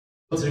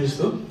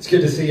It's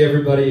good to see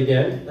everybody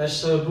again.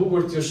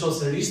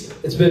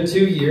 It's been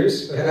 2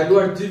 years.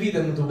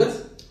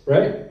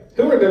 Right?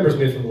 Who remembers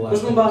me from the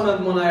last time?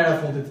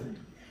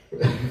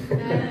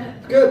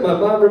 Good, my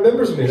mom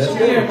remembers me. That's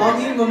good.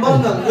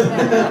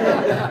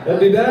 That'd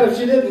be bad if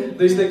she didn't.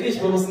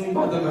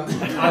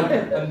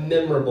 I'm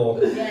memorable.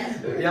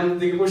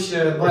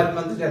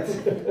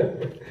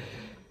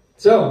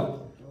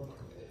 So,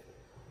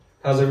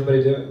 how's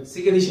everybody doing?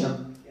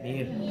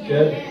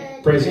 Good?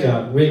 Praise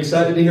God. We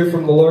excited to hear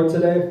from the Lord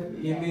today?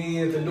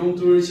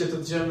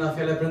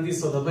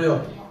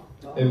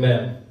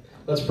 Amen.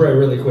 Let's pray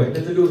really quick.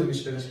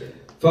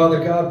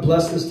 Father God,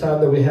 bless this time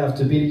that we have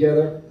to be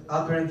together.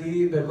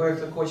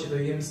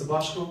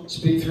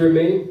 Speak through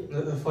me.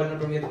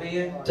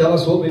 Tell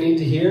us what we need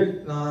to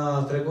hear.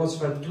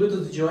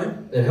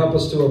 And help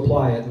us to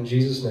apply it in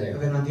Jesus' name.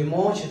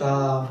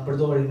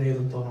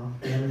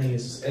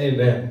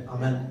 Amen.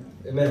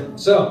 Amen.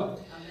 So,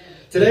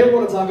 today I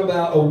want to talk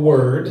about a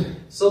word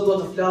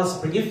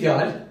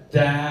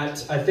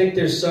that I think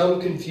there's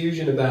some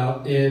confusion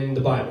about in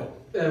the Bible.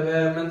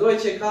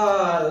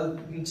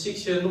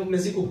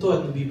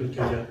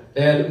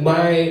 And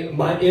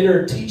my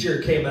inner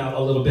teacher came out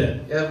a little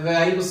bit.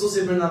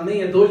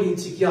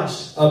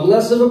 I'm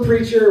less of a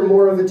preacher,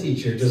 more of a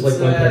teacher, just like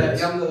my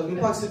parents.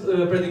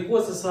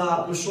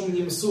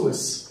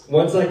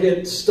 Once I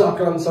get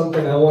stuck on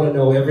something, I want to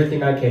know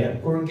everything I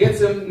can.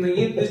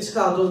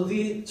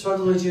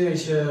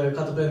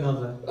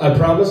 I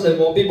promise it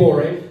won't be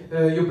boring.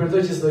 Even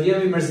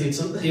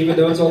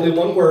though it's only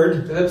one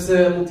word.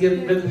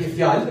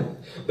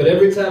 But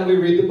every time we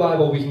read the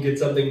Bible, we can get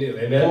something new.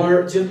 Amen?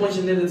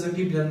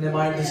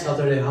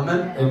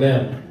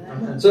 Amen.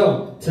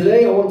 So,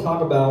 today I want to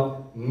talk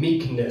about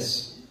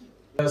meekness.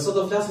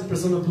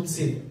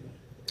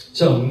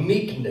 So,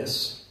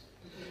 meekness.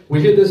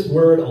 We hear this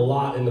word a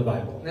lot in the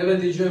Bible.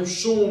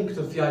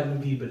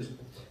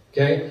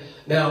 Okay?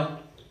 Now,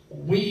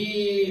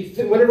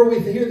 whenever we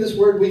hear this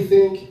word, we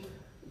think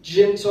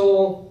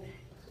gentle.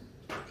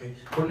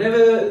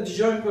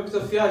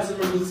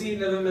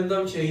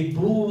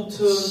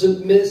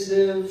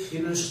 Submissive,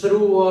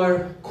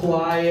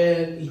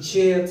 quiet,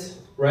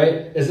 right?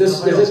 Is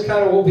this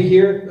kind of what we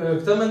hear?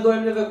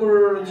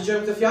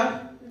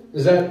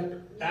 Is that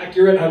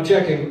accurate? I'm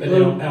checking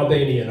in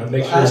Albanian. I'll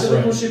make sure it's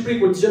right.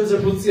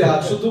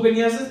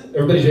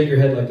 Everybody shake your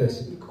head like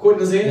this. Yeah.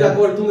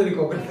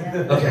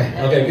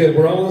 Okay, good.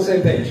 We're all on the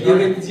same page.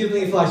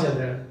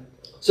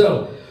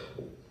 So,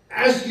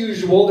 as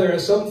usual, there are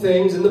some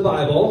things in the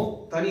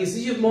Bible that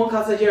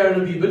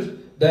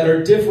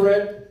are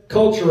different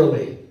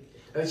culturally.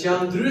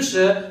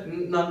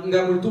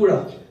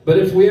 But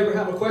if we ever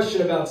have a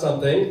question about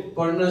something,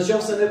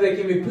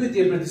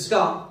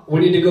 we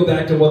need to go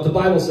back to what the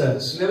Bible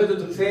says.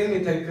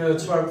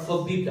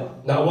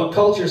 Not what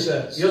culture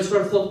says.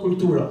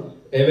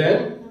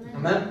 Amen?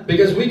 Amen.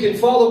 Because we can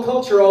follow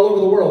culture all over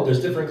the world.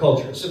 There's different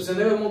cultures.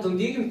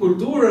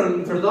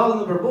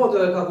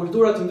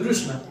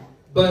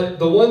 But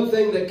the one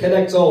thing that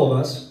connects all of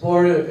us, the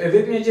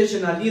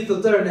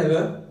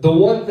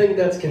one thing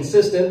that's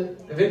consistent,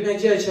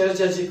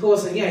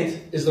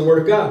 is the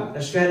Word of God.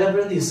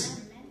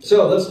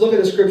 So let's look at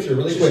a scripture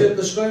really quick.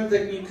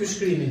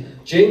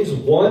 James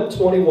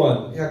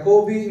 1:21.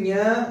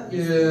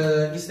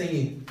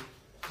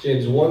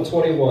 James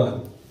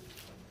 1:21.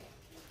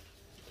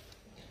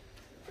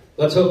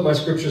 Let's hope my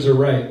scriptures are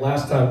right.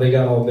 Last time they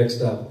got all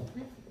mixed up.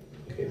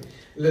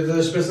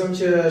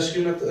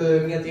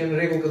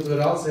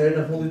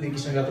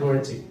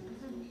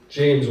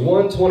 James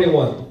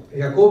 1:21.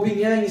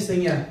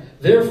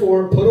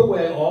 Therefore put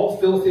away all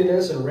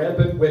filthiness and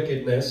rampant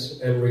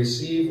wickedness, and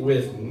receive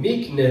with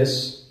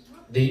meekness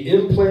the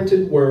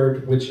implanted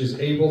word which is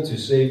able to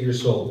save your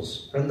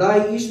souls.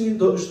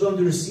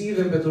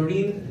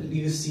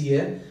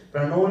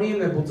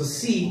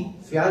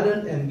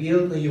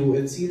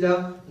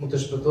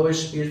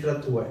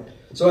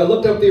 So I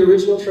looked up the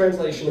original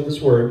translation of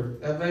this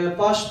word. And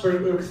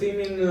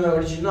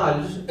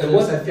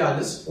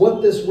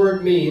what this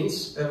word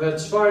means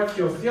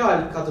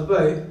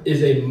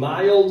is a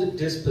mild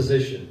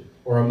disposition,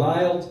 or a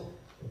mild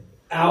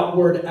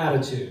outward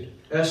attitude.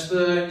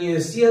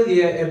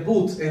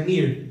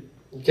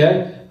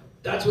 Okay?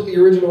 That's what the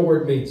original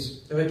word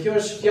means. It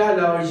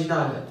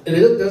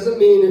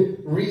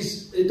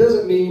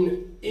doesn't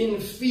mean in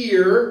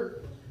fear.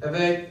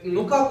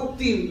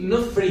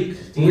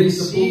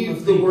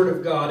 Receive the word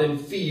of God in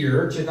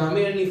fear.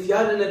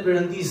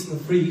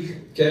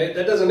 Okay,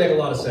 that doesn't make a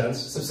lot of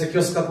sense.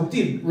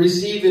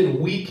 Receive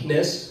in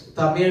weakness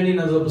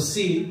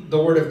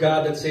the word of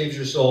God that saves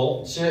your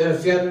soul.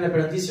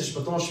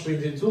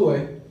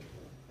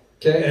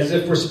 Okay, as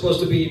if we're supposed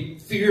to be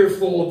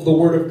fearful of the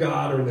word of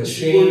God or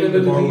ashamed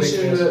of our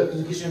weakness.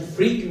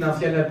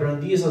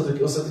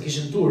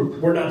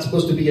 We're not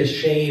supposed to be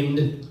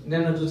ashamed.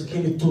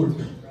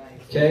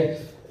 Okay?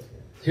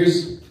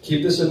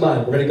 Keep this in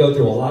mind. We're going to go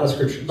through a lot of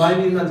scriptures.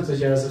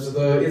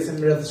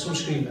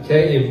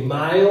 Okay, a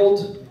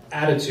mild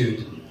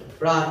attitude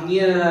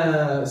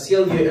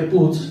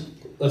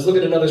Let's look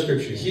at another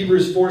scripture.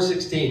 Hebrews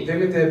 4:16.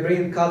 Vemi te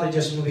Hebrejt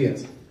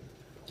 4:16.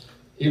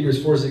 Hebrews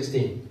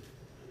 4:16.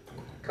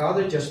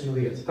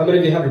 4:16. How many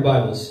of you have your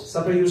Bibles?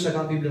 Sa për ju që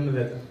kanë Biblën me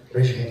vete?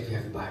 Raise your hand if you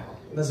have your Bible.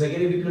 Nëse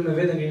keni Biblën me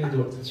vete, ngrini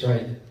dorë. That's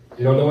right.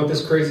 You don't know what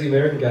this crazy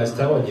American guy's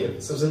telling you.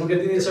 Sepse nuk e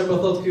dini çfarë po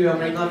thotë ky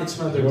amerikan I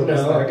çmendur.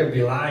 No, I could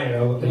be lying.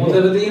 Mund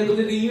të vetë jenë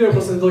duke i hyrë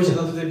ose ndonjë që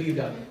aty te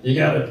Bibla. You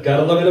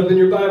gotta look it up in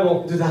your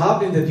Bible. Duhet të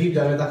hapni te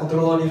Bibla dhe ta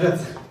kontrolloni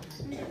vetë.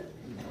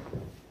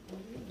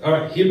 All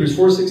right, Hebrews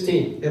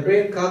 4:16.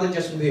 Hebrejt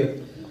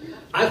 4:16.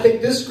 I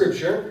think this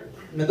scripture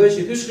Mendoj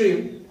që ky shkrim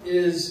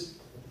is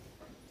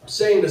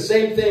saying the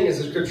same thing as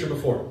the scripture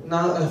before.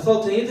 na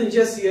thotë të njëjtën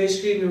gjë si ai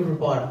shkrimi më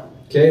përpara.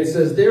 Okay, it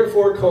says,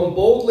 "Therefore come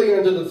boldly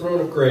unto the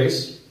throne of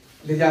grace,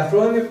 Le të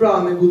afrohemi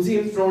pra me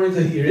guxim thronit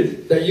të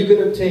hirit, that you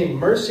can obtain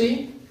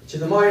mercy që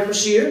të marrim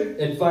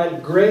mëshirë, and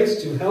find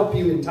grace to help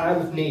you in time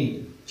of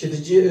need." që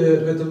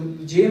të vetëm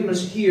gjejmë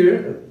mëshirë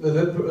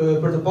dhe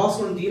për të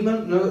pasur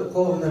ndihmën në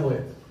kohën e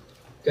nevojës.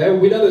 Okay,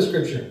 we know the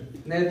scripture.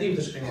 Ne e dimë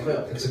të shkrimë, apo jo?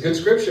 It's a good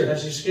scripture.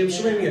 Është një shkrim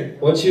shumë I mirë.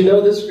 Once you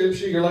know this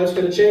scripture, your life's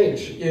going to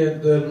change.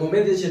 Në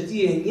momentin që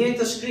ti e njeh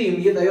të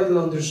shkrim, jeta jote do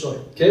të ndryshojë.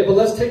 Okay, but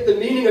let's take the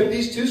meaning of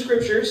these two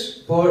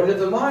scriptures, Por le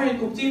të marrim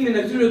kuptimin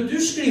e këtyre dy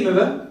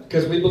shkrimeve,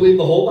 because we believe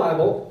the whole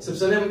Bible.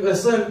 sepse ne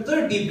besojmë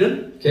tërë Biblën,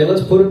 Okay,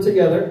 let's put them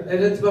together. e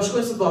le të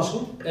bashkojmë së bashku.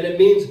 And it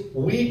means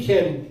we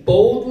can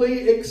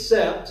boldly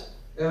accept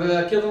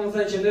Edhe kjo do të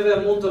thënë që neve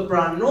mund të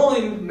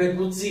pranojmë me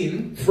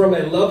guxim from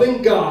a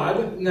loving God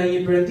nga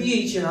një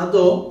Perëndi që na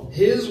do,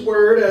 His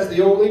word as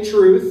the only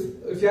truth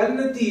fjalën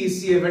e Tij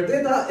si e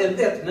vërteta e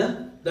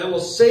vetme, that will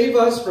save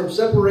us from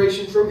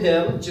separation from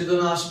Him që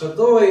do na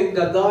shpëtojë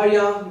nga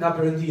darja nga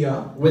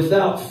Perëndia,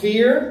 without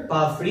fear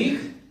pa frikë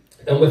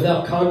and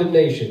without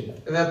condemnation.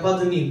 dhe pa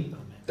dënim.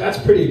 That's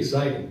pretty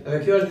exciting. Edhe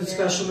kjo është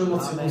diçka shumë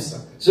emocionuese.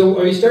 So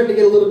are you starting to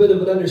get a little bit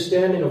of an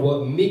understanding of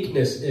what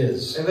meekness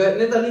is? Edhe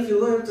ne tani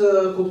fillojmë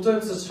të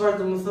kuptojmë se çfarë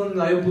do të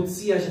thonë ajo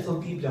butësia që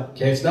thot Bibla.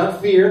 Okay, it's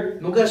not fear,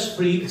 Nuk është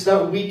frikë, it's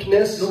not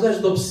weakness, nuk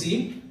është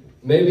dobësi,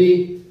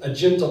 maybe a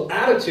gentle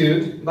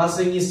attitude,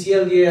 mbase një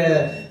sjellje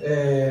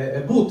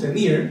e butë, e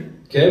mirë,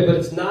 okay, but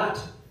it's not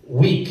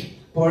weak.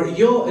 por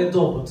jo e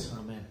dobët.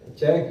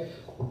 Okay?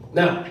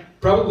 Now,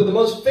 probably the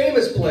most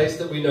famous place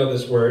that we know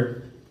this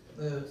word,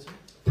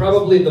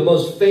 probably the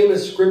most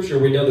famous scripture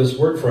we know this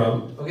word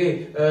from,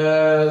 Okej,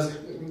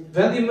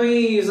 vendi më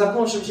I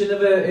zakonshëm që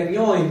neve e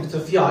njohim këtë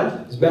fjalë,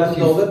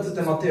 ndodhet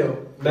te Mateu.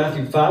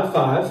 Matthew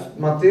 5:5.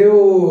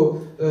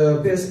 Mateu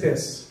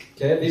 5:5.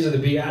 Okay, these are the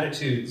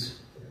Beatitudes.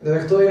 Dhe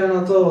këto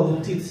janë ato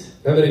dhuntit.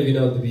 How many of you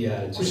know the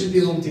Kush I Beatitudes?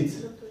 di dhuntit?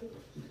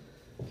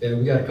 Okay,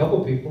 we got a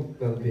couple people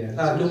know the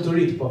Beatitudes.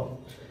 Lumturit po.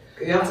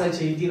 Janë sa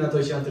që I din ato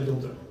që janë të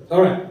lumtur.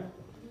 All right.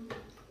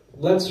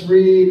 Let's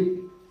read.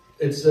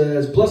 It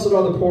says, "Blessed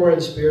are the poor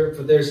in spirit,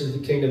 for theirs is the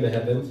kingdom of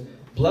heaven.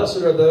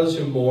 Blessed are those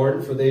who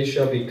mourn, for they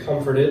shall be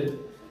comforted.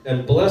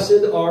 And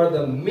blessed are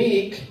the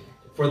meek,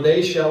 for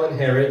they shall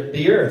inherit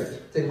the earth."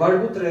 Tek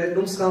vargu 3,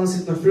 nuk s'kanë si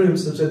të frym,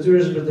 sepse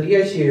tyre është mbretëria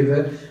e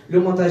qiejve.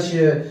 Lum ata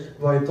që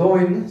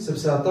vajtojnë,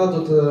 sepse ata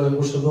do të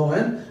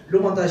ngushëllohen.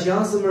 Lum ata që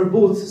janë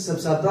zemrëbut,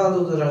 sepse ata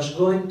do të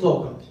rashgojnë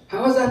tokën.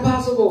 How is that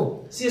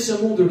possible? Si është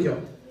e mundur kjo?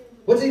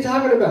 What's he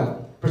talking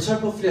about? Për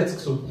çfarë po flet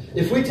këtu?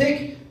 If we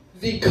take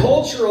the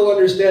cultural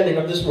understanding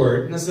of this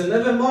word, Nëse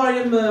neve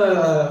marrim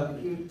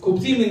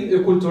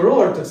kuptimin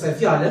kulturor të kësaj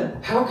fjale,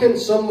 how can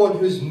someone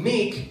who's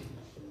meek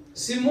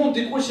si mund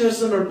dikush që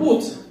është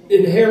zemrëbut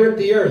inherit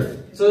the earth?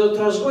 të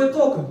trashëgojë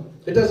tokën?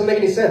 It doesn't make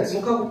any sense.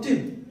 Nuk ka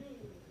kuptim.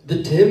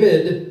 The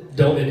timid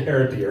don't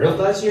inherit the earth.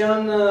 Ata që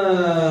janë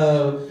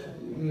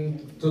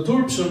të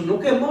turpshëm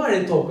nuk e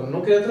marrin tokën,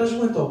 nuk e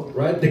trashëgojnë tokën.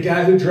 Right? The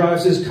guy who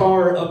drives his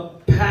car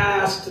up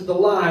past the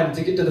line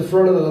to get to the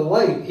front of the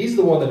light, he's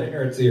the one that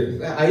inherits the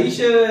earth. Ai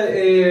që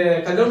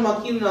e kalon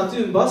makinën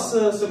aty mbas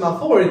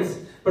semaforit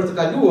për të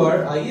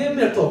kaluar, ai e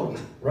merr tokën.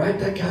 Right?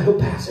 That guy who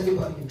passes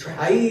everybody in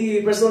traffic.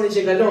 Ai personi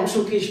që kalon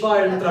kështu keq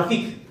fare në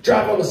trafik,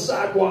 Drive on the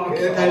sidewalk.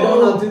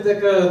 kalon aty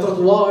tek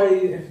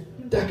trotuari,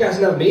 That guy's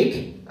not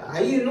meek.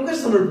 ai nuk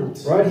është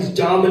zemrëbut. Right? He's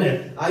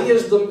dominant. Ai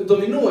është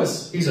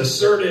dominues. He's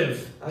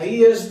assertive. Ai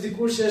është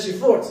dikush që është I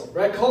fortë.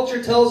 Right?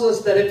 Culture tells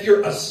us that if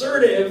you're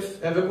assertive,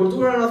 Edhe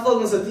kultura na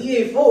thotë nëse ti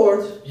je I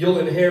fortë, you'll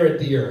inherit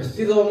the earth.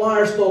 ti do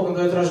marrësh tokën,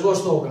 do e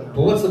trashëgosh tokën.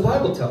 But what's the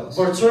Bible tell us?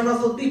 Por çfarë na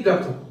thot Bibla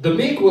këtu? The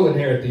meek will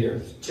inherit the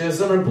earth. Që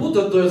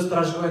zemrëbutët do të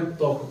trashëgojnë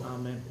tokën.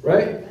 Amen.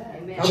 Right?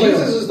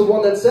 Jesus is the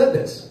one that said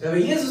this.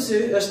 Edhe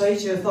Jezusi është ai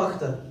që e tha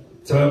këtë.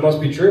 So it must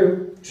be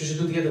true. Kështu që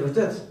duhet të jetë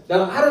vërtet.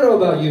 Now, I don't know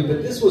about you,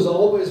 but this was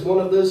always one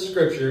of those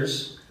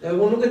scriptures.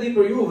 Unë nuk e di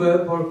për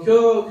juve, por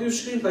ky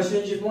shkrim ka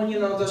qenë gjithmonë një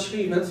nga ato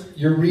shkrimet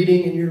You're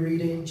reading and you're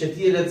reading, që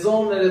ti e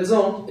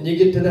lexon, and you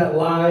get to that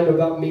line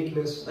about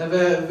meekness.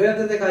 edhe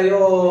vetë tek ai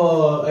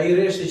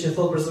rreshti që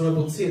thot për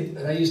zemrëbutësinë.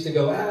 And I used to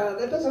go,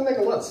 that doesn't make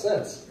a lot of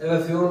sense.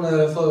 Edhe fillon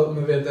thot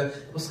me vete,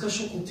 po s'ka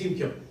shumë kuptim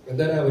kjo. And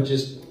then I would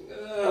just,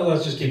 well,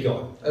 let's just keep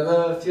going. Edhe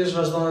thjesht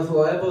vazhdon të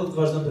thuaj, po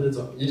vazhdon të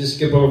lexoj. You just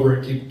skip over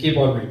it, keep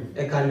on reading.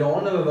 E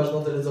kalon edhe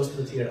vazhdon të lexosh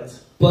të tjerat.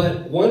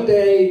 But one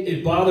day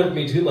it bothered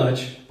me too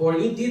much. Por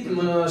një ditë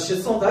më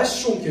shqetësonte aq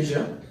shumë kjo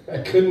gjë. I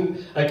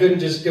couldn't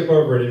just skip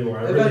over it anymore.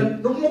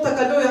 Nuk mund ta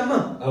kaloja më.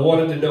 I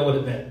wanted to know what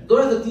it meant.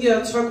 Doja të dija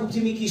çfarë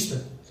kuptimi kishte.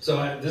 So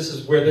this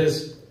is where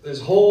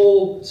this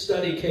whole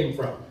study came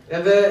from.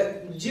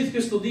 Edhe gjithë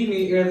ky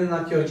studimi erdhi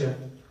nga kjo gjë.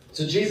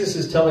 So Jesus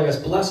is telling us,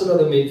 blessed are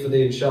the meek, for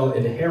they shall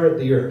inherit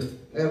the earth.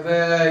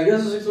 Edhe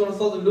Jezusi këtu na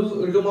thotë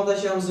lutem ata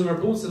që janë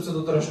zemërbut sepse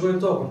do të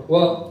trashëgojnë tokën.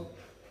 Well,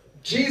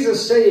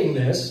 Jesus saying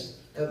this,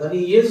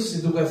 tani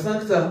Jezusi duke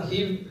thënë këtë,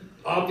 he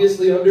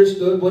obviously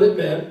understood what it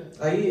meant.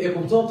 Ai e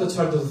kuptonte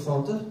çfarë do të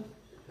thonte.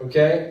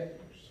 Okay?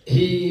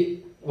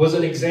 He was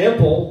an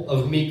example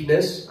of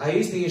meekness. Ai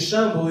ishte një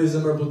shembull i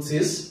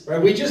zemërbutësisë.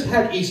 Right? We just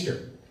had Easter.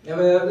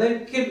 Edhe ne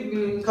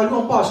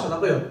kaluam Pashkën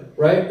apo jo?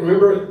 Right?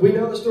 Remember, we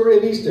know the story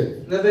of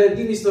Easter. Neve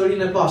dini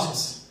historinë e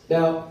Pashkës.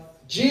 Now,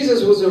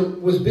 Jesus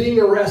was being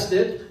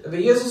arrested.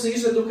 Edhe Jezusi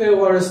ishte duke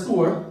u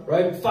arrestuar.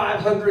 Right?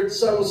 500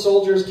 some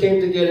soldiers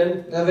came to get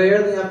him. Edhe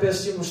erdhën ja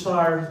 500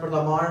 ushtar për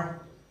ta marrë.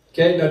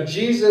 Okay, now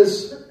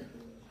Jesus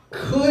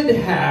could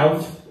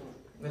have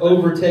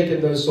overtaken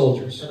those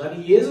soldiers.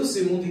 Tani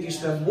Jezusi mund të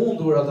kishte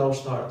mundur ata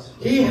ushtarët.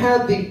 He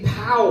had the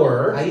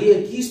power. Ai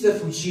e kishte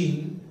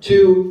fuqinë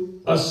to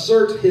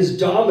assert his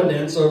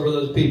dominance over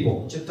those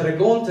people. Që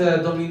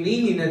tregonte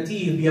dominimin e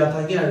tij mbi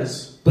ata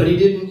njerëz. But he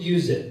didn't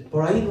use it.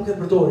 Por ai nuk e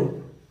përdori.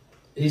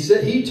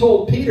 He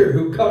told Peter,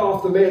 who cut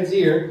off the man's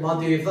ear,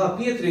 Madje I tha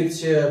Pietrit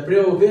që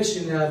preu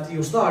veshin e atij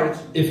ushtarit,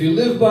 if you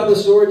live by the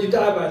sword, you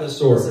die by the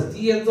sword. Se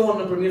ti jeton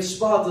nëpërmjet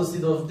shpatës, ti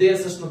do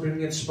vdesësh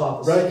nëpërmjet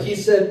shpatës. Right? He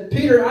said,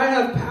 Peter, I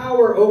have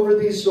power over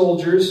these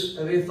soldiers.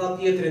 Edhe I tha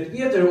Pietrit,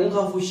 Pieter, unë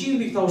kam fuqi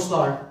mbi këta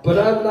ushtar.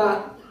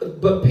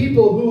 But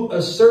people who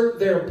assert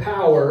their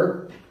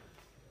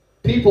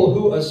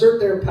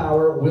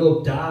power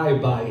will die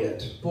by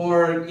it.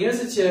 Por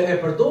njerëzit që e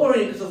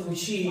përdorin këtë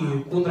fuqi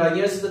kundra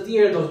njerëzve të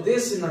tjerë do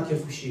vdesin nga kjo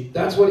fuqi.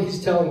 That's what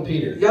he's telling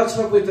Peter. Ja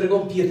çfarë po I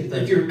tregon Pietrit.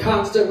 If you're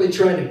constantly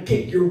trying to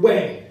kick your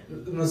way,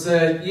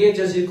 nëse je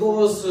gjatë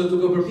kohës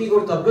duke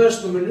përpikur ta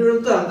bësh në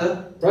mënyrën tënde,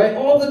 right?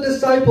 All the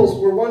disciples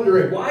were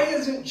wondering, why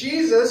isn't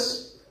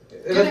Jesus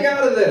getting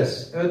out of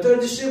this? Të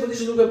dishepujt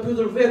ishin duke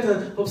pyetur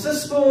veten, po pse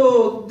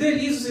s'po del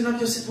Jezusi nga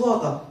kjo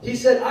situata? He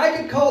said, I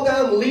could call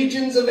down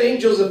legions of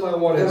angels if I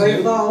wanted to.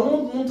 Ai tha,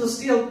 unë mund të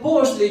sjell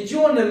poshtë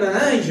legjione me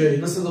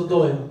angjëj nëse do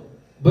doja.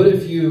 But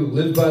if you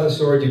live by the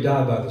sword, you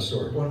die by the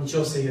sword. Por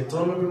nëse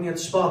jeton nëpërmjet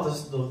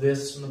shpatës, do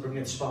vdesësh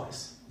nëpërmjet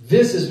shpatës.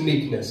 This is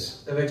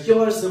meekness. Edhe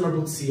kjo është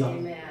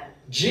zemërbutësia.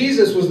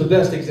 Jesus was the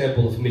best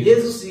example of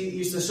meekness. Jezusi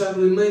ishte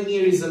shembulli më I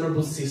mirë I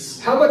zemërbutësisë.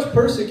 How much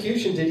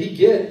persecution did he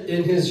get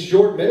in his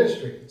short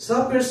ministry?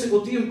 Sa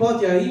persekutim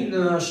pati ai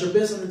në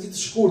shërbesën e tij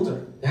të shkurtër?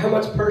 How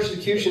much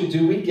persecution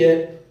do we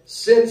get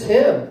since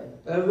him?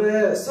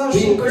 Edhe sa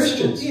shumë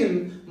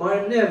persekutim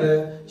marrim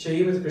neve që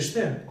jemi të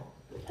krishterë.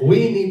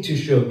 We need to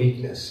show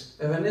meekness.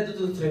 Edhe ne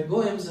do të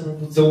tregojmë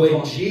zemërbutësi. The way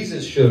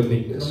Jesus showed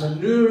meekness. Në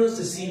mënyrën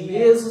se si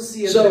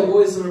Jezusi e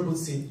tregoi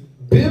zemërbutësinë.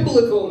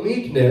 Biblical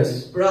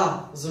meekness,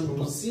 pra,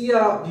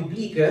 zemërbutësia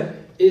biblike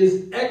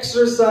is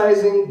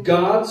exercising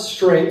God's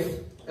strength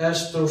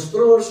është të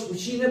ushtrosh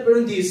fuqinë e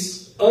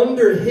Perëndisë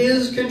under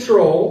his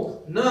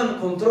control, nën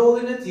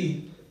kontrollin e tij,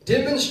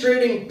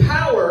 demonstrating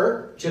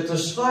power që të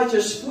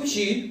shfaqësh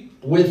fuqi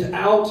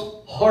without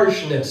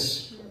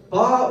harshness.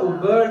 Pa u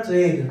bërë të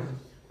egër.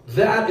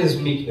 That is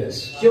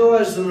meekness. Kjo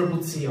është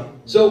zemërbutësia.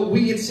 So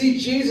we can see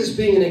Jesus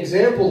being an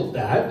example of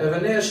that. Edhe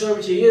ne e shohim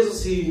që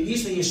Jezusi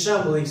ishte një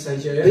shembull I kësaj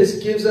gjëje. This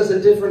gives us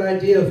a different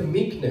idea of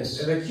meekness.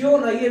 Edhe kjo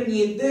na jep një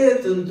ide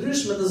të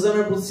ndryshme të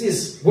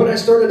zemërbutësisë. When I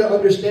started to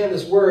understand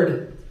this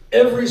word,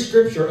 every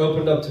scripture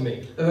opened up to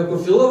me. Edhe kur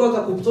fillova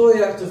ta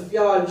kuptoja këtë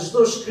fjalë,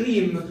 çdo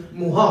shkrim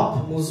mu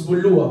hap, mu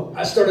zbulua.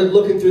 I started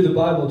looking through the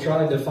Bible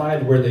trying to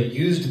find where they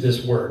used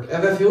this word.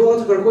 Edhe fillova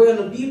të kërkoja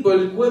në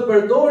Bibël ku e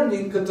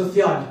përdornin këtë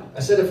fjalë. I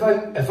said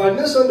if I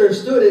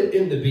misunderstood it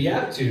in the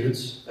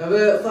Beatitudes,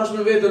 edhe thash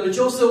me veten,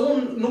 nëse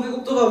unë nuk e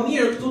kuptova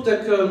mirë këtu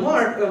tek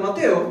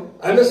Mateo,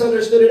 I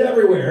misunderstood it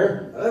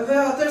everywhere. Edhe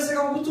atëherë se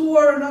kam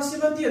kuptuar në asnjë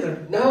vend tjetër.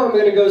 Now I'm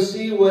going to go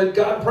see what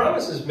God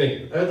promises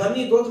me. Edhe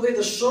tani do të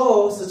vetë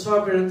shoh se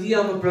çfarë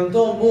Perëndia më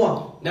premton mua.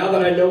 Now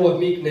that I know what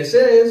meekness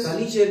is,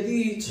 tani që e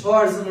di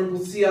çfarë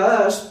zemërbutësia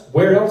është,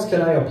 where else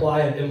can I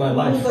apply it in my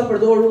life? Mund ta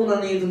përdor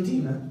unë në jetën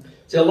time.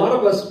 So a lot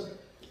of us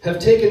have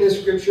taken this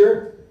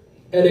scripture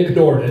and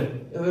ignored it.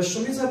 Edhe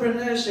shumica për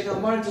nesh e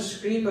kanë marrë të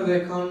shkrim edhe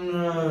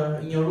kanë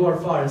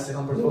ignoruar fare se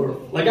kanë përdorur.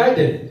 Like I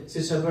did.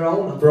 Siç e bëra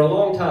unë. For a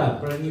long time.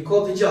 Për një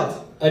kohë të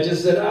gjatë. I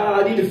just said,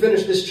 I need to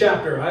finish this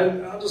chapter.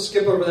 I'll just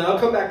skip over that. I'll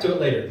come back to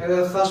it later.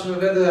 Edhe thash me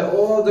vete,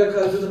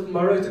 do të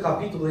mbaroj këtë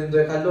kapitullin, do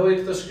e kaloj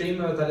këtë shkrim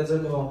dhe ta lexoj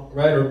më vonë.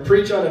 Right, or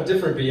preach on a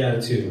different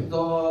beatitude.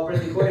 Do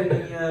predikoj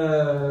në një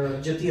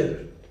gjë tjetër.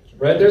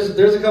 Right,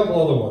 there's a couple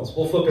other ones.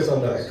 We'll focus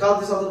on those. Ka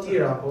disa të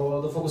tjera,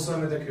 po do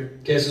fokusohemi te ky.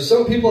 Okay, so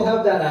some people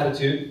have that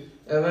attitude.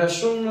 Edhe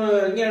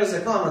shumë njerëz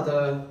e kanë atë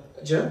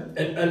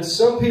And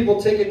some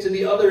people take it to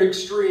the other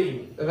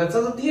extreme. And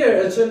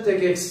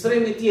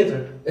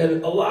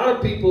a lot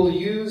of people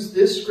use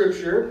this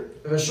scripture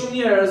as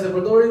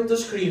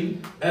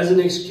an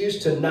excuse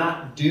to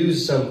not do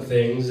some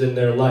things in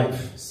their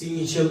life.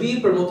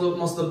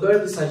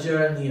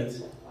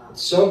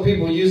 Some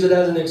people use it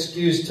as an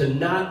excuse to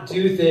not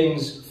do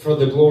things for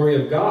the glory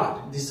of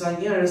God.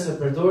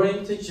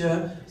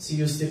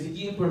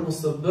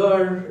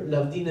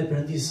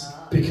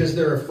 Because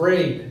they're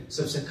afraid.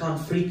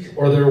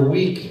 Or they're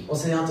weak.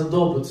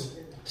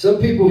 Some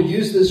people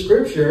use this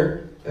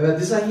scripture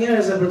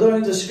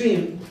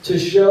to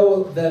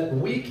show that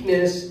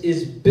weakness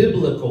is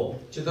biblical.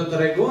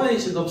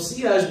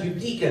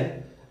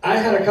 I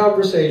had a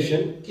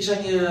conversation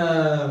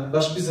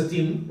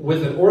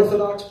with an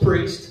Orthodox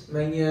priest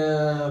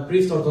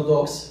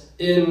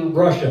in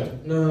Russia.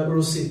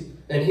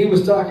 And he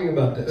was talking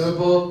about this.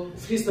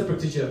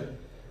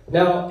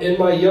 Now, in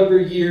my younger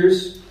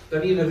years,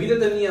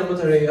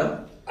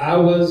 I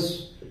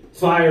was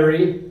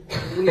fiery.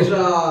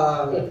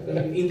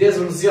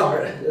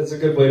 That's a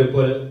good way to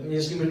put it.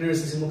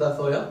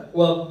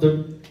 Well,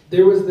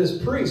 there was this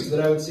priest that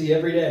I would see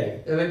every day.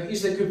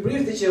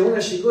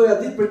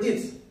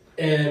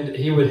 And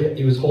he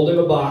was holding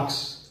a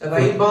box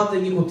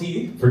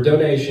for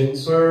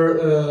donations.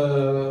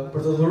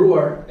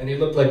 And he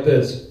looked like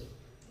this.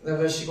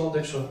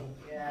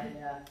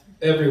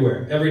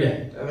 Everywhere, every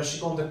day.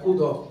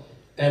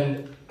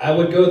 And I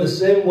would go the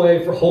same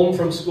way home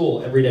from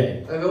school every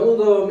day.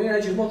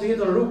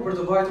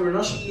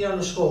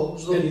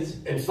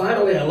 And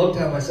finally I looked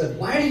at him, I said,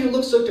 "Why do you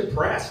look so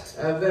depressed?"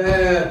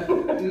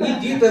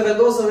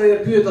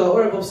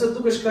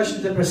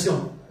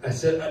 I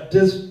said,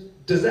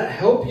 does that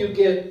help you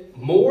get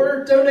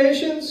more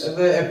donations?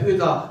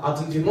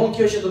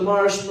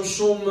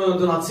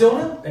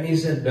 And he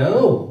said,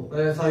 "No.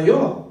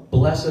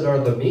 Blessed are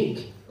the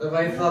meek."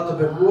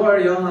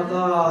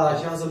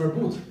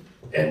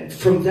 And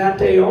from that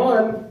day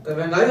on,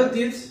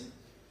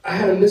 I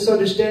had a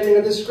misunderstanding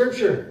of this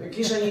scripture.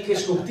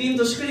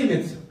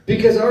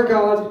 Because our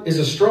God is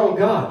a strong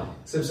God.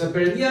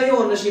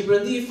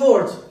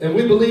 And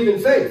we believe in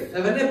faith.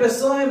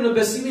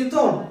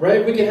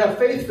 Right? We can have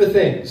faith for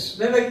things.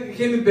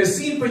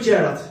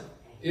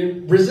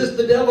 You resist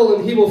the devil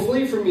and he will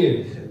flee from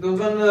you.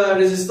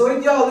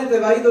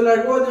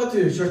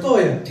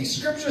 These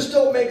scriptures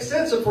don't make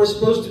sense if we're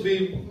supposed to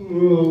be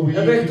weak.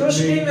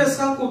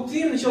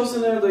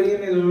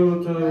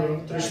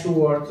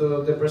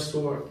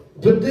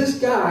 But this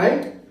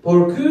guy,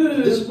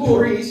 this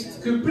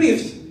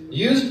priest,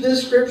 used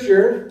this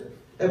scripture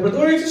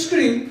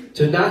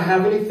to not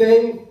have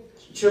anything,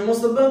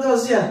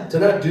 to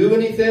not do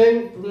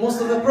anything,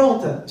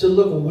 to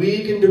look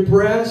weak and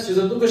depressed,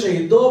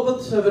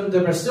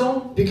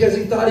 because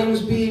he thought he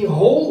was being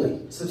holy.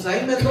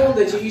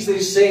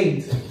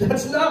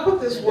 That's not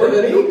what this word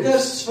means.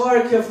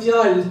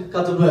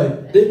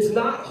 It's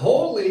not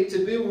holy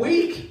to be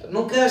weak.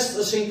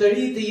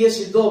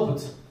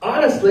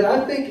 Honestly, I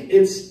think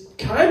it's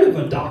kind of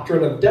a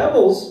doctrine of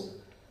devils.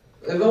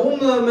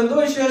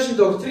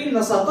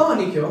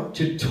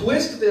 To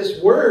twist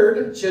this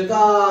word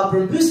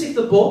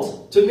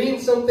to mean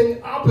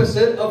something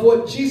opposite of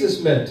what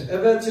Jesus meant.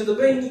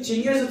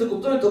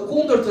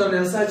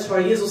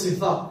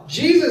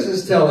 Jesus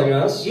is telling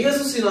us,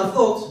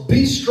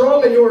 be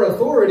strong in your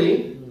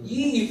authority,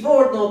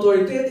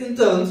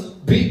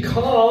 be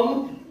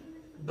calm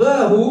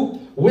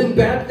when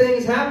bad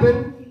things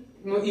happen,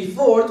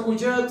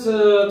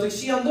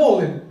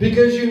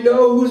 because you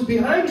know who's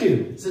behind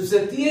you.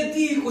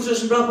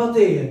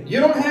 You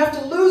don't have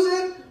to lose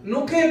it and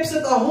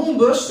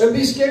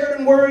be scared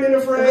and worried and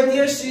afraid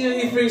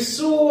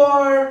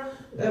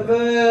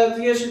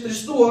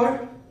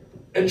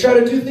and try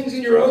to do things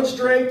in your own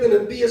strength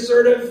and be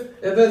assertive,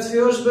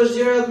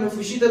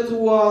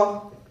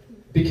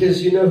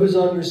 because you know who's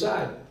on your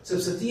side.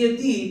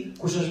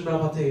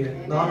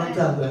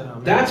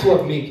 That's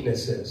what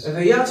meekness is.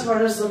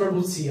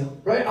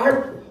 Right?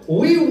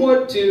 We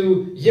want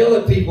to yell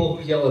at people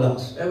who yell at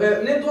us.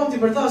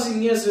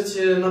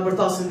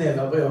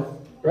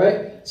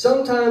 Right?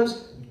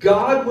 Sometimes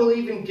God will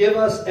even give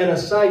us an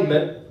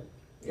assignment.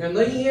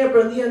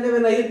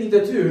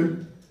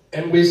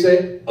 And we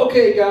say,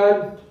 "Okay,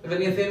 God."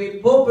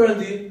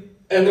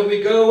 And then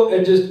we go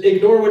and just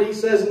ignore what he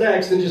says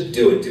next and just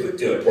do it.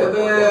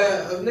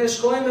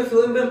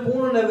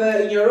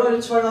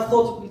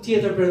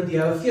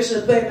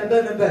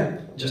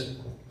 Just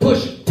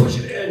push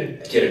it in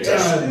and get it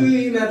done.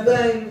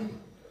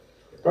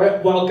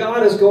 Right? While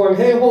God is going,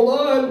 "Hey, hold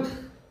on.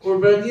 I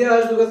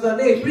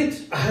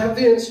have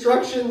the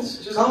instructions.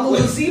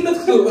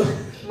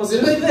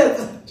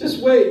 Just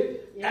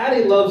wait.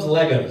 Addie loves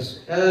Legos.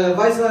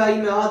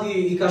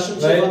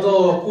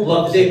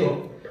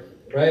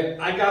 Right?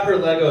 I got her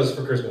Legos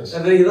for Christmas.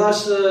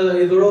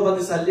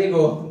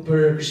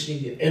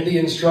 And the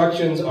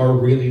instructions are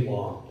really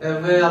long.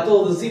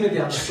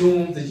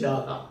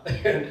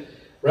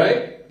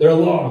 Right? They're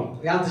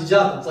long. Janë të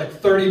gjata. It's like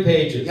 30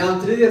 pages.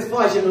 Janë 30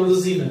 faqe me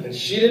udhëzime. And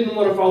she didn't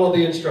want to follow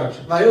the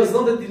instructions. Ma ajo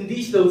s'donte të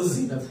ndiqte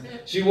udhëzimet.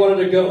 She wanted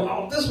to go,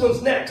 oh, this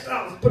one's next.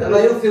 Oh, put it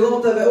Edhe ajo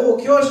fillonte dhe, oh,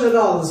 kjo është e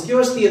radhës, kjo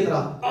është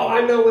tjetra. Oh,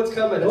 I know what's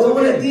coming. It's Oh,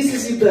 unë e okay. di se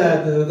si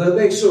bëhet, do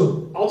bëj kështu.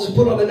 I'll just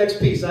put on the next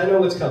piece. I know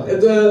what's coming.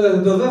 Do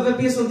vëve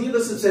pjesën tjetër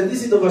sepse di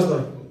si do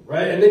vazhdoj.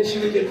 Right? And then she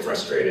would get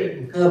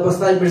frustrated.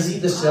 Pastaj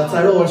mërziteshe,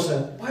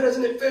 acaroheshe. Why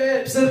doesn't it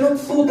fit? Pse nuk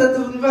futet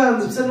në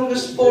vend, pse nuk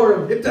është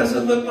formë. It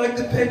doesn't look like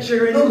the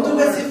picture Nuk anymore.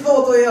 duket si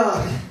fotoja.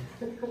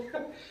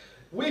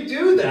 We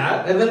do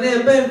that Edhe ne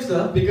e bëjmë këtë,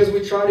 because we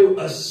try to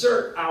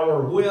assert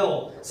our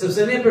will.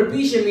 sepse ne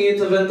përpiqemi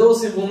të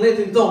vendosim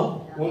vullnetin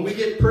ton. When we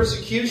get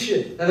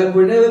persecution Edhe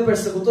kur neve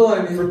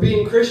persekutohemi for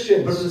being për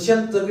Christians, të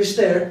qenë të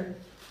krishterë,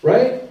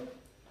 right?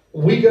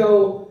 We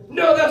go,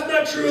 no, that's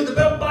not true. The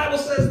Bible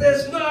says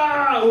this.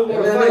 No, we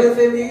want to edhe ne fight.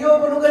 themi, jo,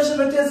 po nuk është e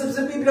vërtetë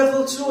sepse Bibla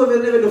thotë kështu edhe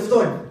neve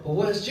luftojmë. But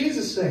what does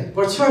Jesus say?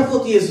 Por çfarë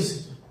thot Jezusi?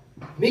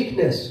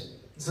 Meekness.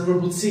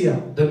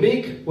 Zemrëbutësia. The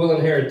meek will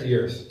inherit the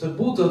earth. Të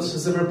butët,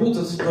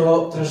 zemërbutët do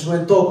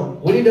trashëgojnë tokën.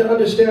 We need to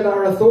understand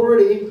our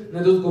authority Ne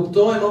do të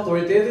kuptojmë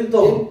autoritetin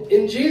tonë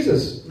in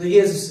Jesus. në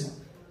Jezusin.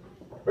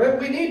 Right?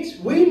 We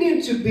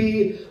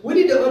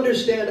need to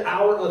understand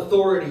our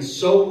authority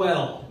so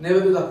well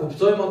Neve do ta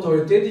kuptojmë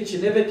autoritetin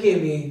që neve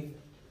kemi.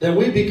 that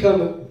we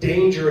become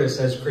dangerous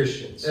as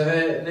Christians.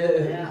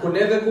 Kur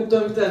neve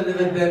kuptojmë këtë,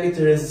 neve bëhemi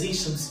të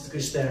rrezikshëm si të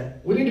krishterë.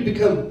 We need to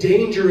become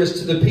dangerous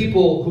to the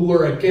people who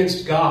are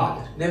against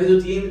God. Neve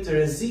do të jemi të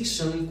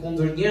rrezikshëm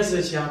kundër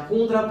njerëzve që janë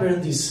kundra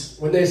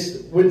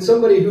Perëndisë. When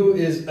somebody who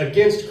is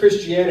against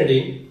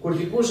Christianity Kur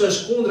dikush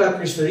është kundra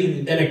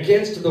krishtërimit, and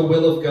against the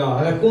will of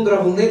God, edhe kundra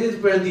vullnetit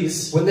të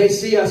Perëndisë, when they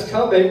see us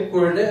coming,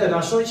 kur ne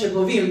na shohin që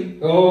po vim,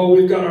 oh,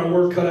 we've got our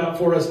work cut out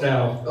for us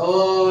now.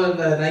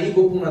 na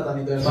iku puna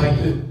tani do e mbaj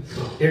ky.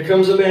 Here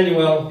comes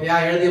Emmanuel. Ja,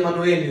 erdhi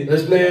Emanueli.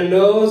 This man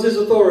knows his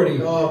authority.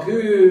 Ky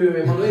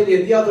Emanueli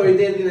e di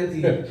autoritetin e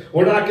tij.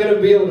 We're not going to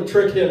be able to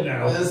trick him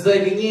now. S'do e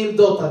gënjejmë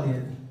dot tani.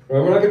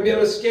 We're not going to be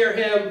able to scare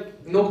him.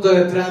 Nuk do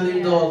e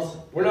trendim dot.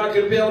 We're not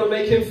going to be able to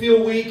make him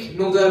feel weak.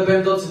 Nuk do e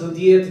bëjmë dot që të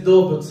dihet i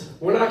dobët.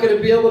 We're not going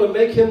to be able to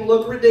make him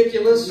look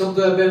ridiculous. Nuk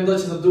do e bëjmë dot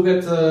që të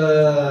duket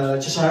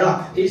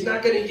qesharak. He's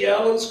not going to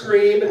yell and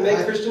scream and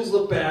make Christians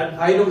look bad.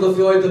 Ai nuk do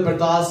fillojë të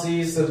përdasi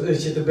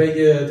që të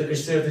bëjë të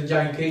krishterët të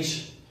ngjajnë keq.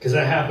 Because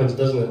that happens,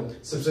 doesn't it?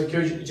 Sepse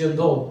kjo gjë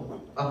ndodh.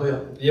 Apo jo?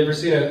 You ever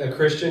seen a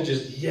Christian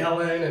just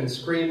yelling and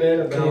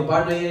screaming Keni about...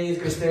 parë ndonjë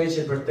krishterë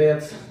që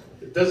vërtet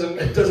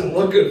It doesn't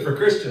look good for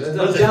Christians,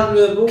 does it?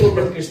 janë bukur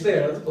për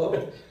krishterët, po.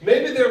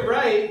 Maybe they're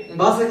right,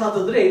 Mbase kanë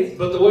të drejtë,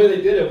 but the way they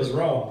did it was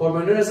wrong. por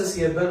mënyra se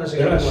si e bën është e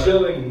They're not gabuar.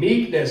 showing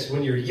meekness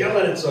when you're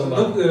yelling at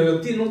somebody.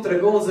 Ti nuk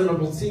tregon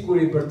zemërbutësi kur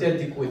i përtet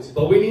dikujt.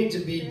 But we need to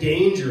be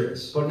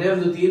dangerous. Por ne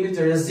do të jemi të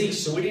So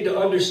rrezikshëm. we need to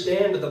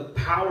understand the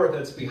power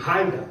that's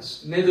behind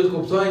us. Ne do të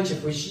kuptojmë që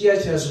fuqia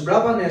që është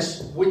mbrapa nesh,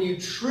 When you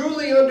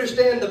truly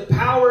understand the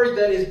power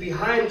that is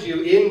behind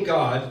you in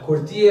God, kur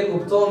ti e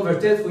kupton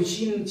vërtet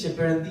fuqinë që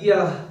Perëndia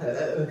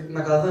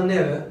na ka dhënë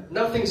neve,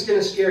 nothing's going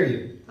to scare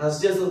you.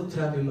 asgjë do të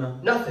trembi më.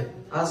 Nothing.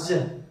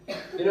 Asgjë.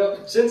 You know,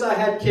 since I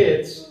had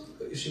kids,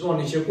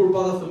 Shikoni që kur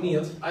pata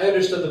fëmijët, I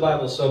understood the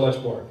Bible so much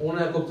more.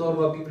 unë e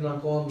kuptova Biblën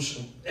akoma më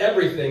shumë.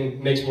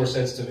 Everything makes more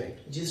sense to me.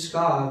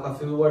 Gjithçka ka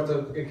filluar të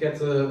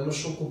ketë më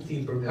shumë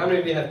kuptim për How mua. many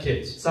of you have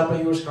kids? Sa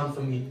për jush kanë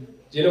fëmijë?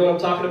 Do you know what I'm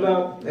talking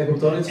about? E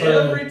kuptoni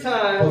çfarë? Every Po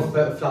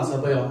time flas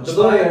apo jo? the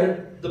Çdo herë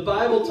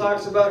Bible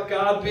talks about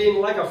God being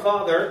like a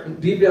father.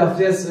 Biblia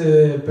flas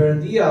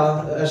Perëndia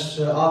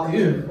është ati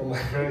ynë.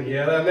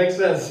 Yeah, that makes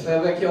sense.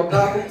 Edhe kjo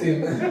ka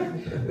kuptim.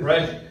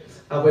 Right?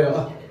 Apo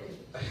jo?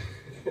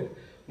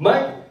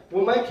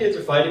 When my kids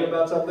are fighting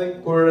about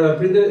something, Kur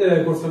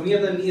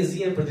fëmijët e mi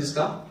zihen për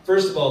diçka,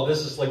 first of all,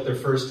 this is like their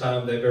first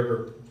time they've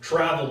ever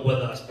traveled with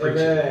us preaching.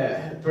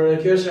 edhe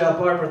për kjo është e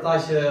parë për ta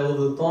që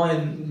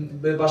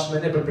udhëtojnë bashkë me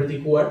ne për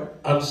predikuar.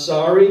 I'm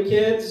sorry,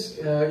 kids.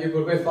 Ju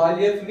kërkoj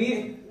falje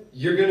fëmijë.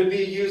 You're going to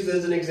be used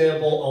as an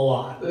example a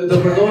lot. Do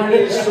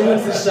përdorni shumë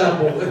si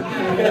shembull.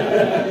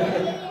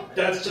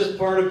 That's just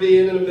part of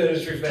being in a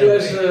ministry Kjo family.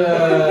 është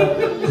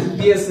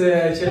pjesë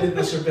e qelit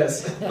në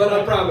shërbes. But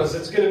I promise,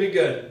 it's going to be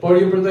good. Por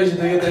ju përdoj që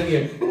do jetë e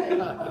mirë.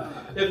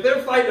 If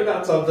they're fighting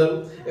about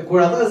something,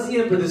 Kur ata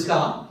zihen për diçka,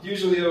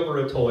 usually over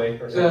a toy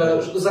or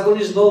something,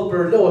 zakonisht ndodh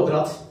për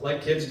lodrat, like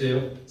kids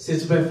do,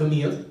 siç bëjnë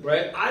fëmijët.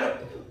 right?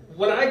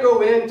 When I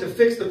go in to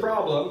fix the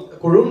problem,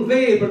 Kur unë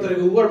vej për të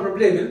rregulluar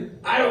problemin,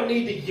 I don't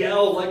need to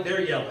yell like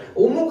they're yelling,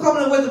 unë nuk kam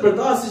nevojë të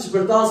bërtas siç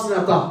bërtasin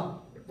ata.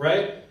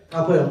 right?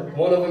 Apo jo?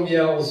 One of them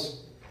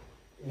yells,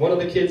 one of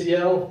the kids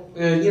yell,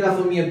 Njëra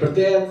fëmijë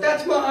bërtet,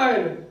 "That's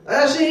mine."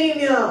 "Është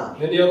imja."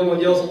 And then the other one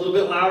yells a little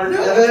bit louder, "No,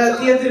 Edhe that's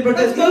tjetri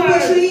bërtet, "Jo, po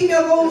është imja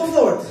akoma më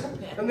fort."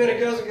 And then it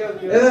goes and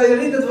goes. Edhe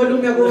rritet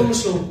volumi akoma më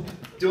shumë.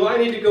 Do I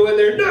need to go in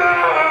there? No!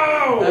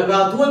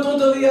 Edhe duhet unë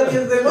të vija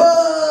tjetër dhe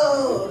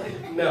 "Oh!"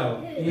 No.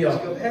 Jo.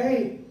 Just go,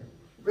 hey,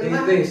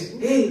 relax.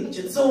 Hey,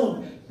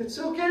 qetëson. It's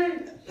okay.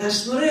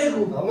 Është në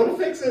rregull. I'm gonna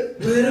fix it.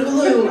 Do e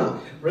rregulloj unë.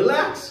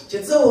 Relax.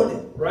 Qetësoni.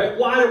 Right?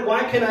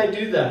 Why can I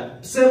do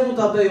that? Pse mund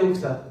ta bëj unë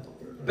këtë?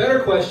 Better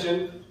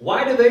question,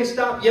 why do they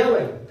stop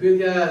yelling?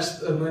 Pyetja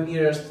është më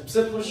mirë është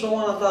pse po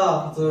shohin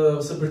ata të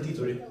së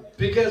përtiturit?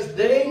 Because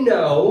they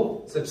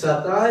know Sepse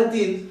ata e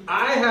dinë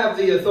I have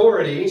the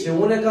authority që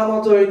unë kam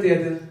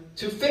autoritetin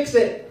to fix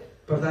it.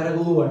 për ta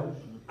rregulluar.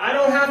 I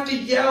don't have to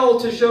yell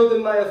to show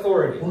them my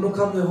authority. Unë nuk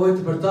kam nevojë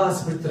të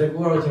përdas për të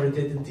treguar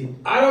autoritetin tim.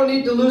 I don't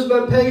need to lose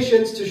my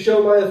patience to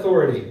show my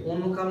authority. Unë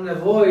nuk kam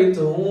nevojë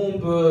të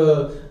humb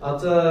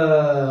atë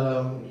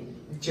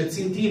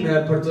qetësinë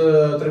time për të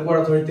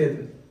treguar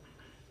autoritetin.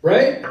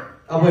 Right?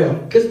 Apo jo?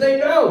 Because they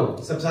know.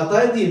 Sepse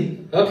ata e dinë.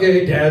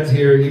 Okay, Dad's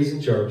here, he's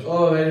in charge.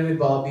 Oh, erdhi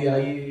babi,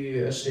 ai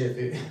është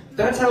shefi.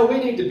 That's how we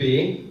need to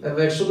be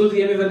Edhe kështu duhet të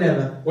jemi me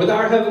neve. with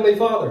our Heavenly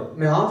Father.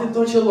 Me Atin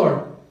ton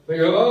qellor. We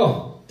go,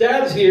 oh,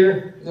 Dad's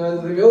here,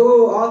 Dhe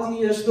jo,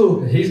 Ati është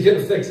tu. he's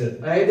gonna fix it.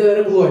 Ai do e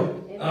rregulloj.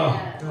 Oh,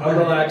 I'm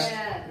relaxed.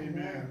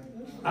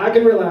 I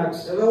can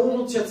relax, Edhe unë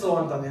nuk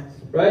qetësohem tani.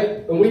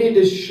 right? And we need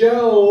to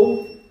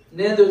show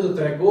Ne duhet të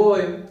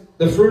tregojmë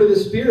the fruit of the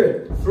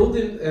Spirit.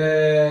 frutin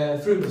e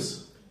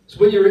frymës. So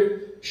when you're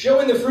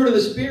showing the fruit of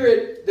the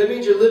Spirit, that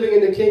means you're living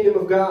in the kingdom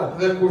of God.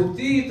 Dhe kur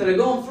ti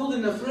tregon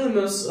frutin e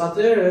frymës,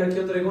 atëherë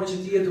kjo tregon që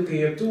ti je duke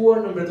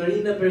jetuar në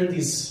mbretërinë e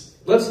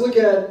Perëndisë. Let's look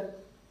at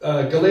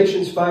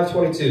Galatians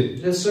 5:22.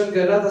 Lexojmë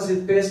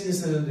Galatasit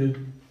 5:22.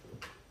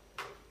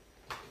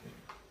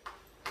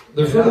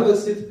 The fruit of the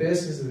Galatasit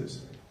 5:22.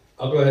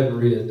 I'll go ahead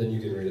and read it, then you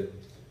can read it.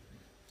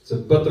 So,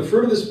 but the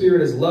fruit of the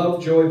Spirit is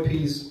love, joy,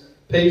 peace,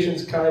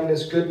 patience,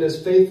 kindness,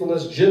 goodness,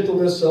 faithfulness,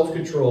 gentleness,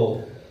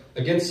 self-control.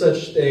 Against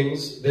such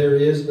things there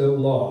is no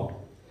law.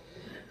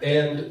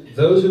 And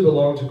those who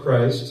belong to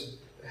Christ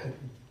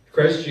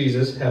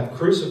Jesus, have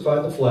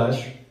crucified the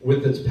flesh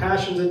with its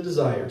passions and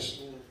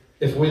desires.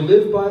 If we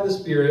live by the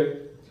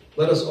Spirit,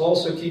 let us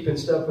also keep in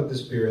step with the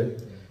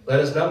Spirit. Let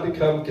us not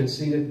become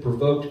conceited,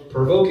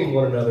 provoking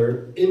one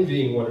another,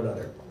 envying one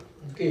another.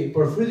 Okay,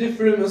 por fryti I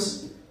frymës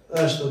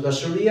është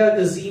dashuria,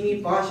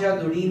 gëzimi, paqja,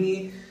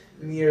 durimi,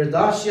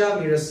 mirëdashja,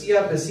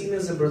 mirësia, besimi,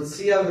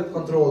 zemrëbutësia dhe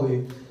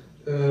kontrolli.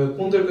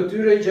 Kundër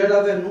këtyre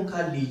gjërave nuk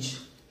ka ligj.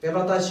 Edhe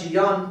ata që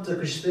janë të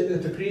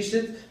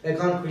Krishtit e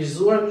kanë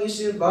kryqëzuar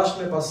mishin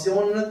bashkë me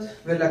pasionet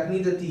dhe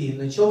lakmitë e tij.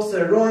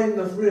 Nëse rrojnë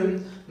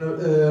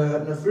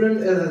në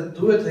frymë edhe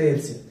duhet të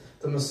ecim.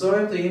 Të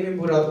mësojmë të jemi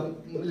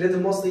le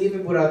të mos të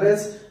jemi buravec,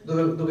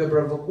 duke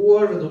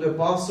provokuar dhe duke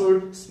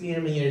pasur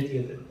smirë me njëri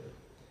tjetrin.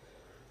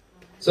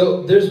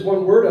 So there's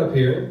one word up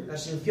here.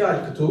 Është një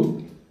fjalë këtu.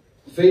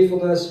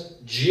 Faithfulness,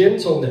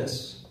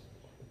 gentleness.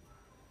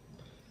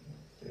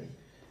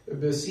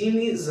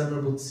 Besimi,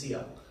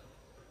 zemrëbutësia.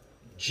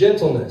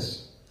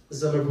 Gentleness.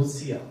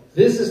 Zemrëbutësia.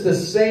 This is the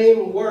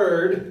same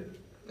word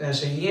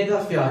Është e njëjta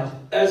fjalë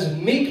as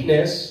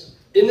meekness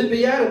in the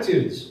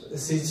Beatitudes.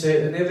 siç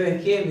neve e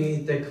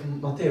kemi tek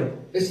Mateu.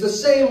 It's the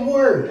same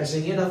word. Është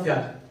e njëjta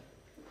fjalë.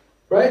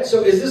 Right?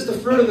 So is this the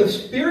fruit of the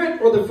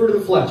Spirit or the fruit of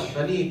the flesh?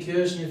 Tani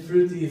kjo është një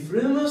fryt I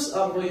frymës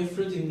apo një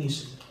fryt I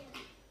mishit?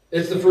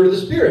 It's the fruit of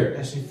the Spirit.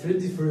 Është një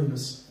fryt I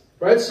frymës.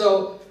 Right?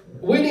 So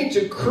we need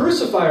to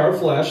crucify our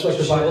flesh, like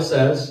the Bible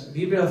says.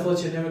 Bibla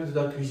thotë që ne duhet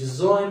ta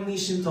kryqëzojmë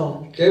mishin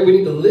ton. Okay, we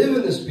need to live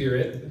in the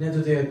Spirit Ne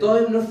duhet të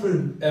jetojmë në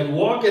frymë. and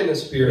walk in the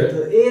Spirit.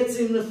 Të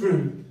ecim në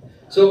frymë.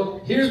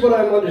 So here's what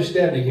I'm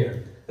understanding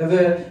here.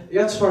 Edhe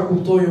ja çfarë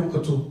kuptoj unë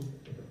këtu.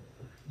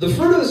 The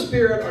fruit of the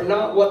Spirit are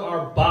not what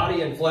our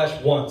body and flesh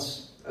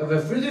wants. Edhe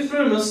fryti I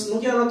frymës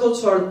nuk janë ato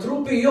çfarë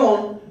trupi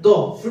jon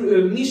do,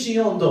 mishi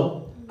jon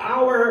do.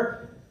 Our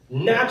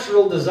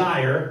natural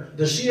desire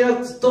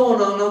Dëshirat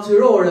tona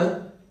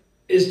natyrore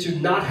is to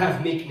not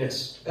have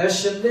meekness.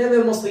 është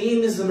neve mos të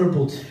jemi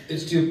zemërbut.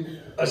 It's to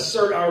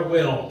assert our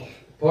will.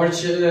 Por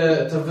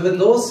që të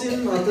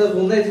vendosim atë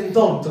vullnetin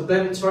ton, të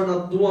bëjmë çfarë na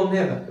duam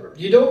neve.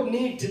 You don't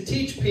need to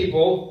teach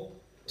people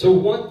to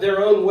want their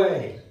own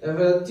way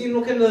Edhe ti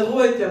nuk ke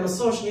nevojë të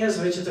mësosh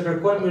njerëzve që të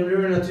kërkojnë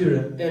mënyrën e tyre,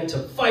 and to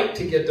fight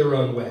to get their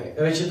own way.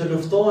 edhe që të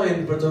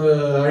luftojnë për të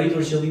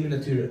arritur qëllimin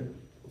e tyre.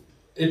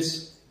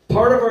 It's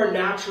part of our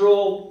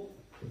natural,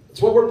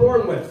 it's what we're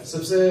born with.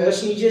 Sepse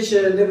është një gjë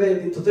që neve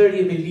të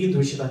tërë jemi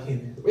lindur që ta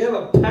kemi. We have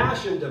a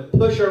passion to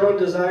push our own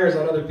desires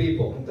on other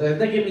people. Dhe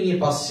ne kemi një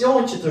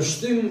pasion që të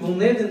shtym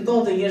vullnetin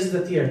ton te njerëzit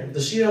e tjerë,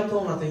 dëshirat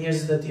tona te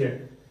njerëzit e tjerë.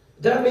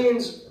 That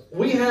means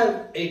we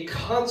have a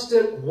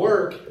constant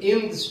work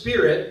in the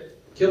Spirit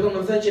Kjo do të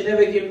thënë që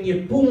neve kemi një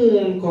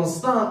punë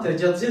konstante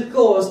gjatë gjithë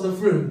kohës në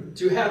frymë,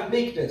 to have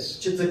meekness.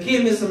 që të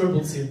kemi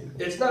zemërbutësi.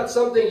 It's not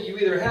something you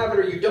either have it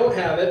or you don't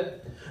have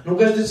it.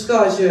 Nuk është diçka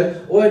që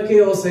o e ke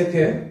ose e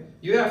ke,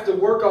 You have to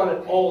work on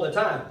it all the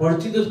time. por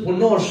ti duhet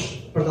punosh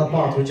për ta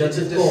patur gjatë It's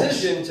a gjithë kohës.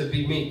 decision to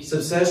be meek.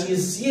 Sepse është një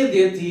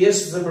zgjedhje ti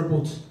jesh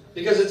zemërbut.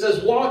 Because it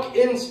says walk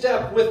in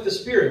step with the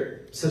Spirit.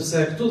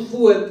 Sepse këtu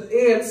thuhet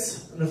ec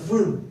në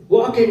frymë.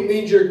 Walking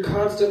means you're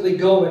constantly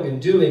going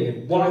and doing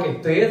and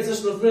walking. Të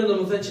ecësh në frymë do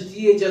të thënë që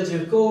ti je gjatë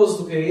gjithë kohës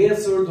duke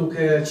ecur,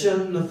 duke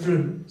qenë në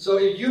frymë. So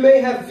you may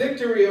have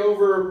victory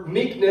over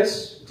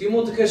meekness Ti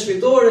mund të kesh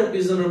fitore mbi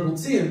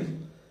zemërbutësinë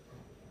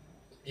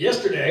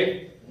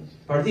yesterday,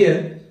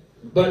 partije,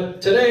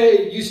 but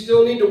today you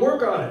still need to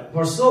work on it.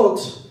 por sot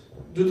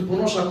Duhet të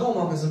punosh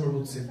akoma me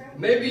zemërbutësi.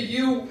 Maybe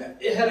you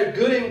had a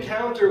good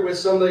encounter with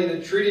somebody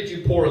that treated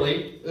you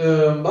poorly.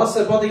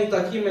 Mbase pati një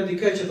takim me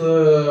dikë që të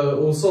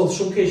u solli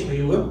shumë keq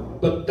me juve.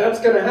 But that's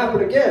going to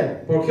happen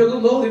again. Por kjo do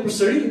ndodhi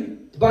përsëri.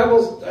 The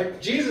Bible,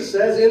 like Jesus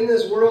says, in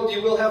this world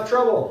you will have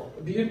trouble.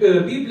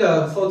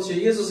 Bibla thotë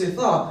që Jezusi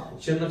tha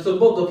që në këtë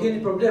botë do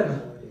keni probleme.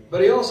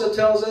 But he also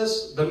tells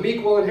us the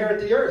meek will inherit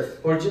the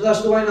earth. Por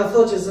gjithashtu ai na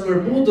thotë që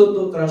zemërbutët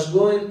do të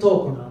trashëgojnë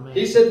tokën.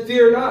 He said,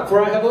 "Fear not,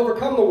 for I have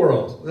overcome the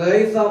world." Dhe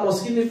ai tha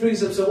mos keni frikë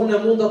sepse unë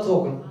e munda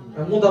tokën,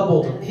 e munda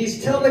botën.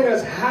 He's telling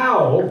us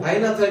how Ai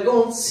na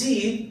tregon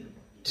si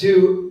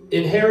to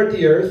inherit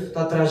the earth,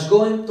 ta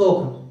trashëgojmë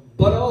tokën.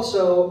 but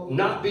also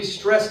not be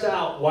stressed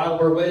out while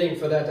we're waiting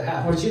for that to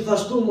happen. Por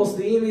gjithashtu mos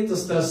të jemi të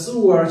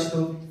stresuar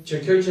që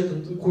kjo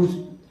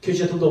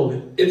që të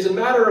ndodhi. It's a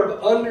matter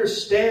of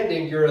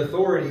understanding your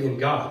authority in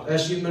God.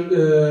 Është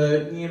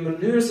një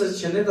mënyrë se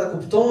që ne ta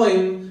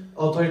kuptojmë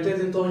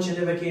autoritetin tonë që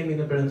neve kemi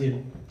në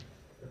Perëndim.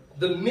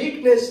 The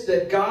meekness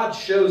that God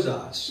shows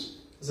us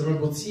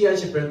Zemërbutësia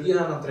që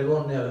Perëndia na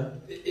tregon neve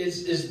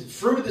is the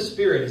fruit of the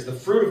Spirit, is the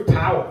fruit of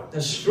power.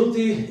 Është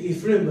fruti I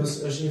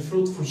frymës, është një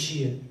frut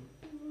fuqie.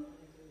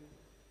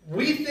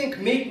 We think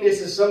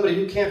meekness is somebody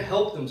who can't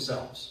help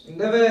themselves.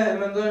 Neve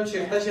mendojmë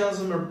që ata që janë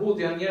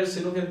zemërbut janë njerëz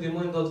që nuk e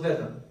ndihmojnë dot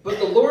veten.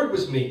 But the Lord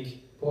was meek.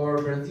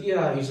 Por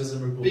Perëndia ishte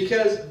zemërbut.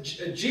 Because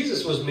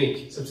Jesus was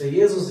meek. Sepse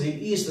Jezusi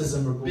ishte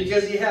zemërbut.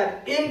 Because he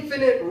had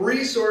infinite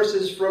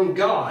resources from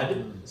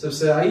God.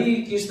 Sepse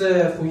ai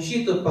kishte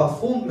fuqi të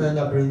pafundme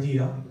nga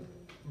Perëndia.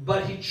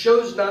 But he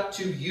chose not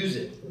to use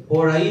it.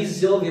 Por ai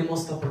zgjodhi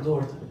mos ta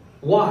përdorte.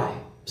 Why?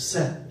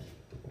 Pse?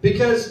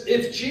 Because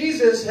if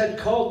Jesus had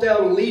called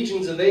down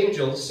legions of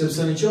angels, sepse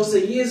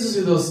nëse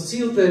Jezusi do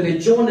sillte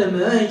legjone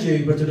me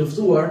angjëj për të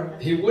luftuar,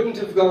 he wouldn't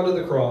have gone to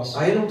the cross.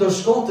 Ai nuk do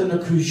shkonte në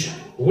kryq.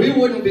 We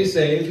wouldn't be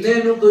saved.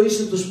 Ne nuk do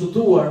ishim të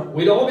shpëtuar.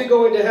 We'd all be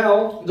going to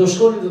hell. Do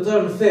shkonin të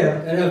tërë në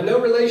ferr and have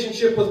no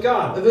relationship with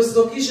God. Dhe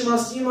s'do kishim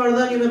asnjë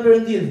marrëdhënie me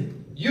Perëndin.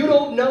 You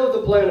don't know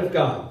the plan of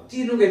God.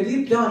 Ti nuk e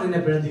di planin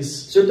e Perëndis.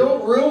 So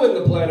don't ruin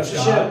the plan of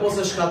God. Mos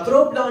e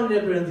shkatro planin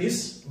e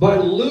Perëndis by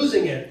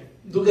losing it.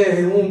 Duke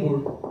e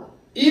humbur.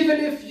 Even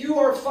if you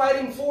are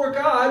fighting for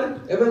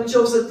God, even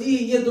nëse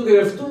ti je duke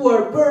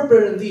luftuar për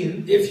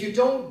Perëndin, if you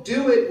don't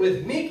do it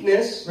with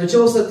meekness,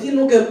 nëse ti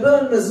nuk e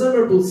bën me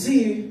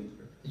zemërbutësi,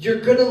 you're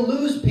going to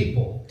lose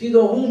people. Ti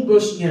do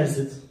humbësh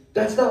njerëzit.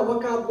 That's not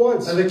what God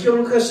wants. Edhe kjo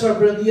nuk është çfarë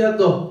Perëndia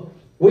do.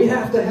 We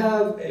have to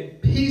have a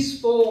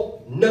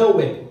peaceful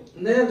knowing.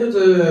 Ne duhet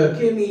të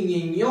kemi një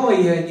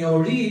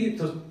njohuri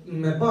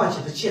me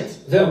paqe të qetë.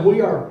 That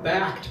we are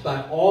backed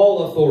by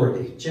all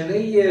authority. Që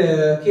ne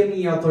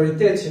kemi një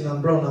autoritet që na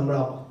mbron nga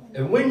mbrapa.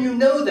 And when you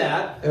know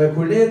that,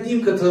 kur ne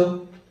dim këtë,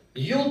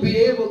 you'll be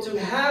able to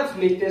have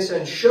meekness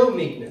and show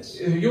meekness.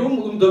 Ju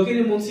do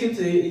keni mundësinë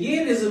të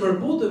jeni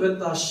zemërbutëve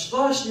ta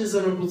shfaqni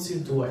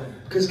zemërbutësinë tuaj.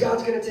 Because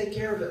God's going to take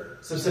care of it.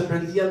 Sepse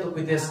Perëndia do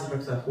kujdeset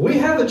për këtë. We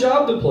have a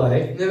job to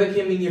play. Neve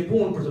kemi një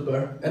punë për të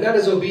bërë. And that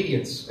is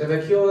obedience.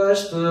 Edhe kjo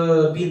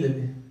është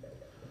bindemi.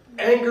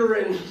 Anger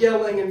and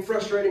yelling and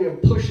frustrating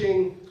and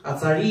pushing.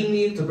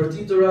 Acarimi, të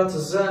bërtiturat,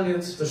 të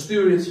zënit, të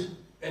shtyrit.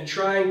 And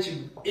trying to,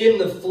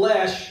 in the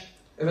flesh,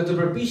 edhe të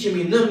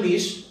përpiqemi në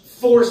mish,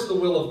 force the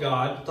will of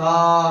God.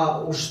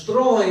 Ta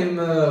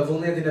ushtrojmë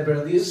vullnetin e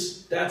Perëndis.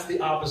 That's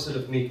the opposite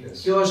of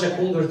meekness. Kjo është e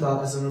kundërta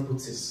e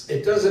zemërbutësisë.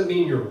 It doesn't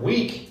mean you're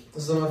weak.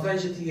 S'do të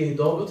thënë që ti je I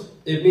dobët.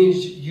 It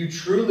means you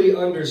truly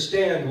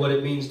understand what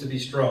it means to be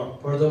strong.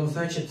 Por do të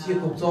thënë që ti e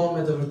kupton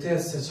me të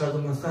vërtetë se çfarë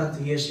do të thënë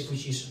të jesh I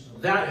fuqishëm.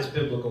 That is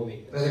biblical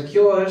meekness. Edhe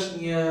kjo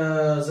është një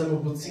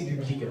zemërbutësi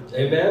biblike.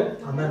 Amen.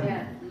 Amen.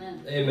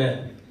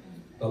 Amen.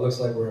 It looks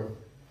like we're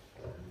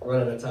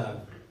running out of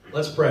time.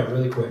 Let's pray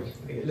really quick.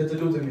 Le të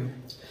lutemi.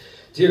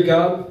 Dear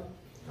God,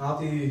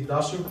 Ati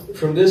dashur,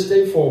 from this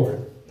day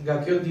forward,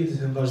 nga kjo ditë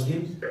në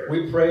vazhdim,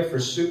 we pray for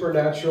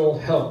supernatural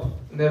help.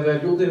 Neve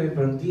lutemi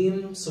për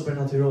ndihmë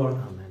supernatyrore.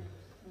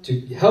 To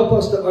help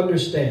us to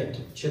understand.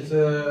 Që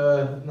të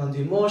na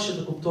ndihmosh që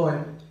të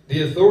kuptojmë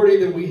the authority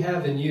that we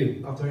have in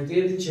you.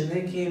 Autoritetin që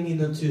ne kemi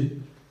në ty.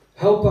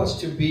 Help us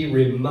to be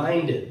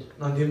reminded.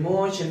 Na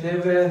ndihmo që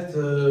neve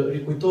të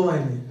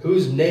rikujtohemi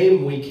whose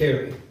name we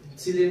carry.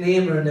 Cilin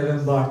emër neve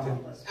mbartim.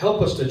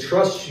 Help us to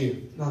trust you.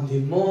 Na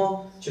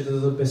ndihmo që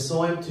të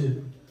besojmë ty.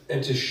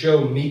 And to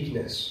show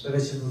meekness. Dhe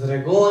që të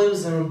tregojmë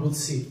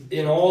zemërbutësi.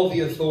 In all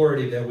the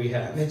authority that we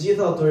have. Me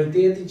gjithë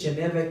autoritetin që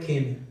neve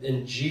kemi.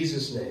 In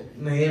Jesus' name.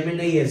 Në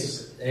emrin e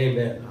Jezusit.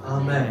 Amen.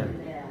 Amen.